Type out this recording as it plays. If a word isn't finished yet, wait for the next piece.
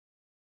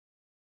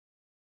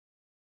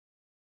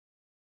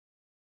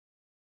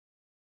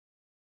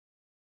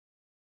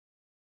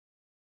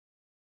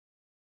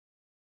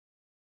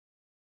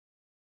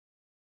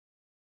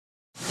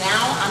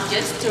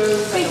just stir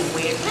for the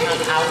whey to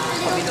come out,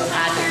 but we don't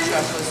add the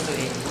truffles to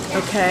it.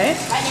 Okay.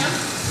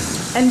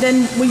 And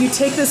then will you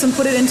take this and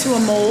put it into a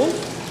mold?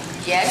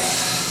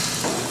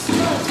 Yes.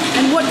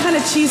 And what kind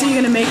of cheese are you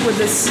going to make with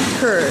this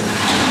curd?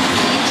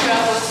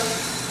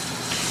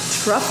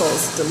 Truffles.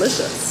 Truffles,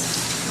 delicious.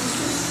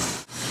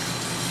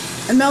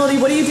 And Melody,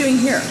 what are you doing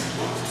here?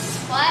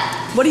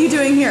 What? What are you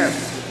doing here?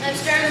 I'm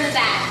stirring the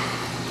back.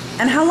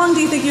 And how long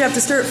do you think you have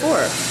to stir it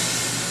for?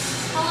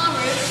 How long,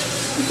 Ruth?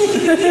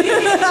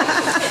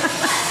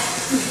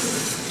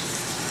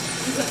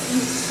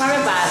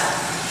 Probably about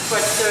for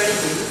 30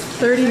 minutes.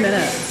 30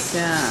 minutes,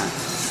 yeah.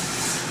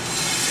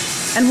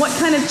 And what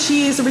kind of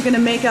cheese are we going to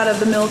make out of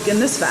the milk in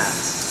this vat?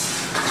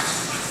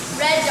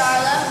 Red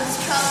Darla with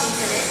truffles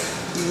in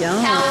it.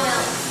 Yum. Cow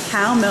milk.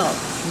 Cow milk.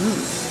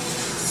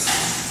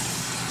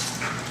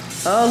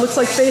 Oh, looks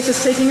like Faith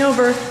is taking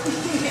over.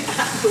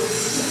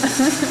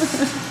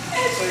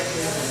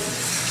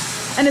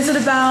 And is it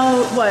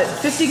about, what,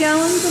 50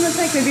 gallons in the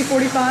tank? Maybe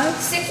 45?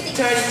 60.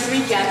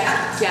 33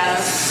 gallons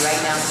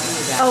right now in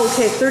the vat. Oh,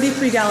 okay,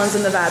 33 gallons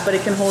in the vat, but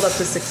it can hold up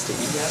to 60.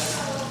 Yep.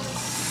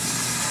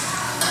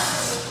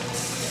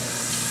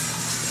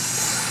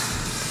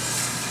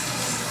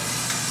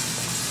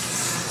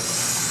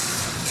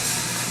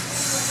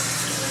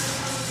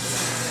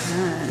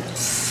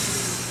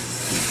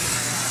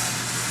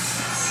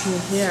 Let's see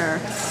here.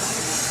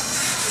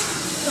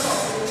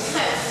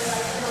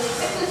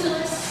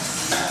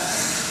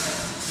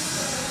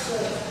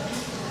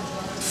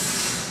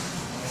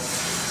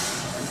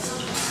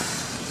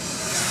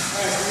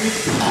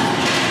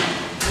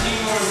 Any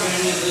more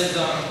mayonnaise lids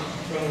on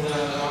from the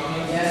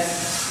almond?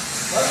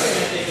 Yes. We're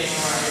gonna take any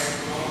more here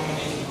from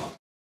almond.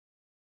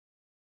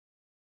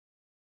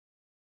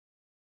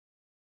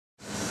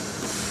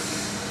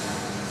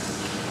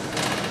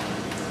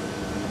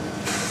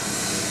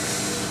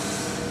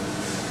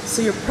 So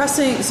you're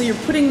pressing, so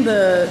you're putting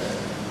the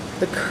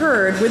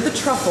curd with the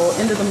truffle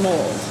into the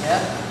mold.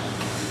 Yep.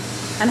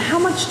 And how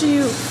much do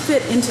you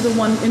fit into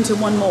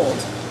one mold?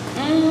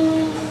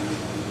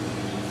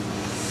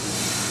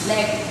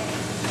 Like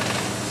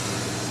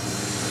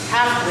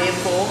halfway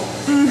full.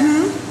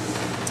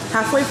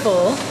 Halfway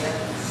full.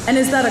 And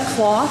is that a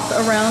cloth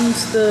around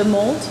the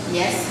mold?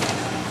 Yes.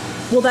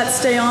 Will that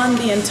stay on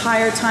the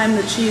entire time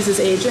the cheese is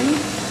aging?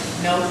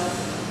 No.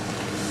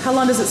 How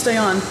long does it stay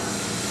on?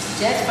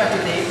 Just for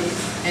today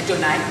and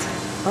tonight.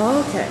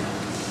 Oh, okay.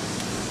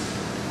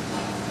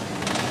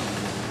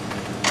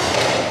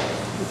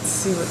 Let's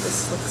see what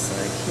this looks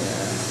like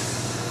here.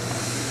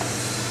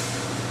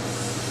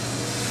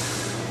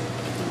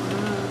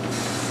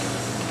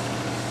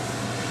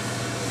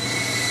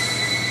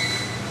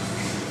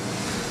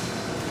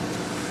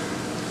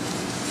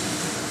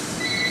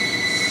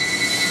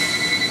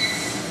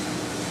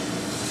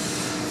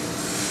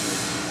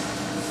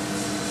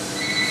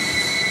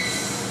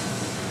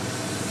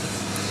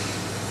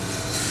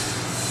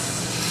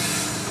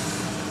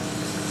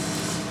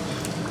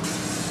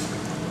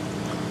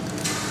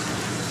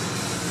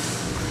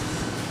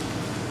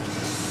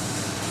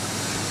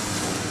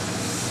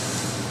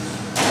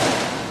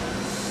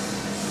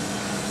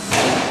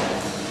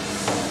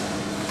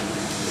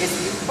 It's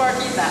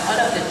important that all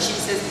of the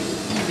cheeses be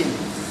even.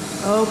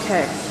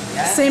 Okay.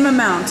 Yeah. Same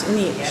amount in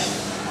each. Yeah.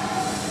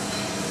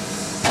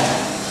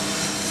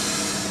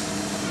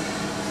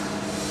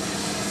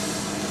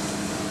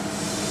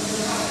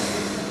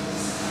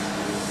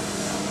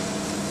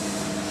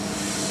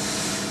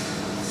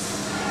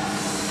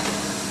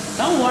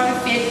 Don't worry,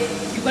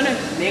 Faith. You're gonna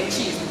make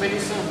cheese pretty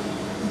soon.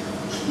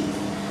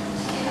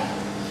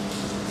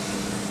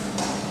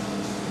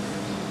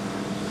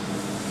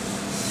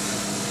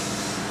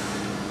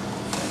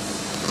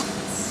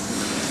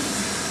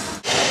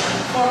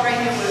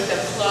 Covering it with the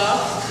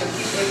cloth to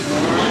keep it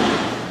warm,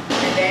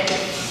 and then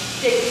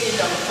taking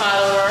the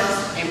flowers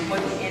and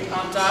putting it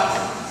on top.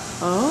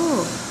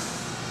 Oh.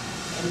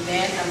 And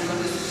then I'm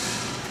going to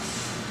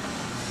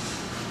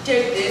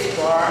take these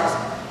bars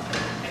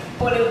and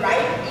put it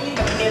right in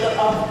the middle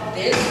of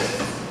this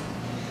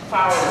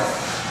flour.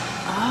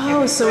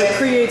 Oh, so it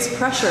creates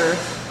pressure.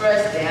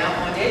 Press down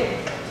on it,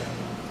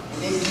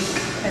 and then you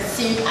can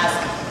see as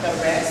the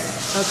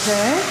rest.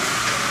 Okay.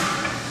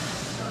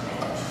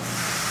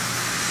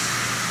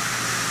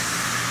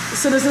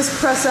 So does this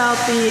press out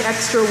the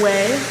extra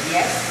whey?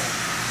 Yes.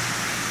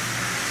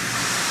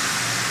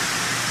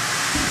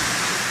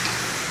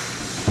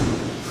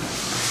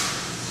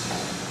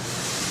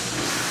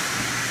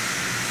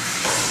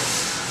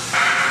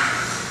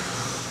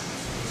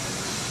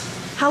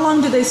 How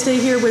long do they stay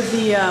here with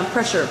the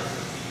pressure?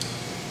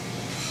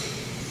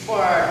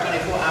 For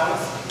 24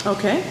 hours.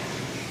 Okay.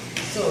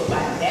 So by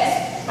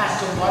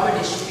tomorrow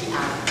they should be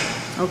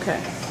out. Okay.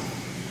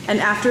 And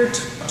after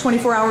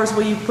 24 hours,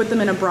 will you put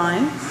them in a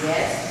brine?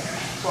 Yes.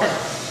 For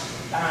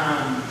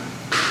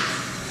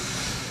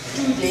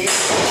 2 days.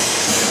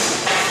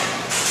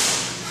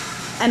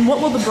 And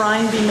what will the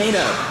brine be made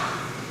of?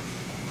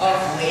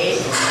 Of whey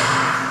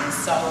and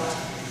salt.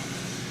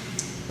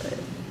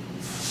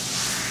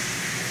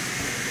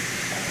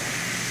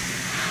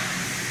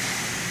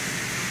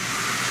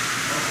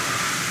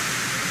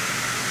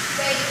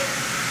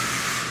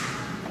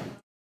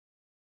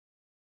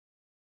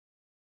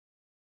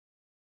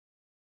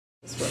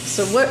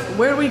 So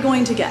where are we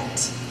going to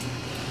get?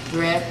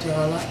 Red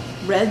Darla.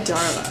 Red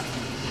Darla.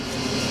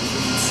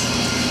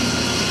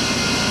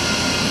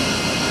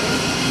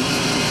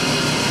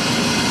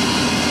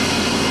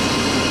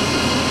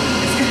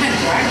 It's kind of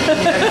dark in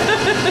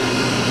here.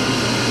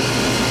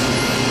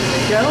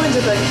 Go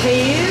into the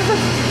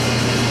cave.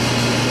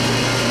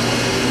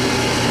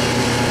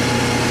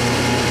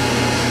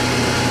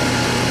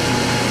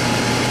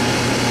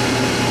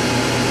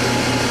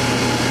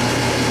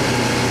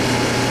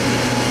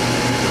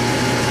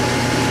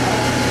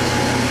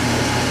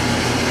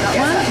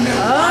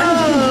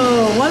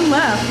 Oh, one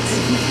left.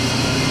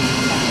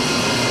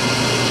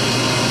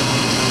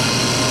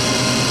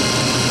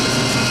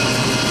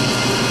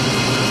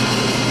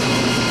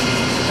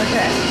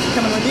 Okay,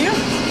 coming with you.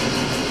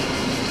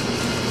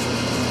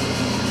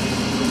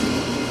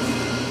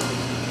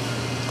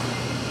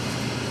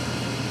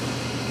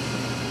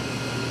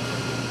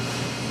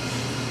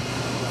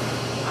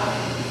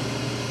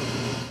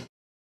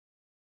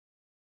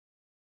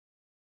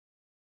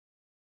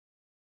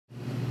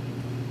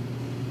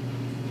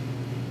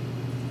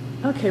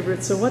 Okay,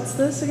 Ruth, so what's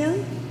this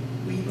again?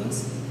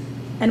 Weevils.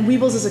 And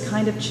Weebles is a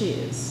kind of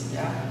cheese.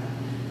 Yeah.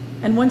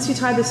 And once you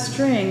tie the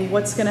string,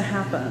 what's going to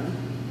happen?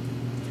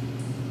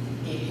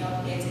 It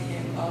helps get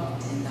him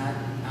up and not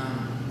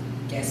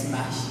get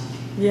smashed.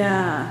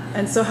 Yeah,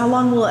 and so how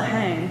long will it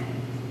hang?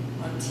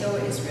 Until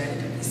it's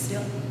ready to be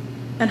sealed.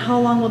 And how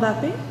long will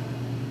that be?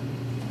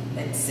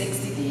 Like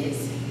 60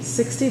 days.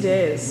 60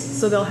 days.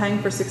 So they'll hang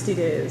for 60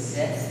 days.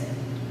 Yes.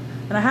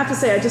 And I have to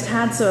say, I just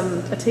had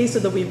a taste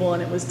of the Weeble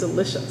and it was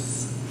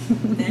delicious.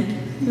 Thank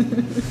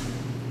you.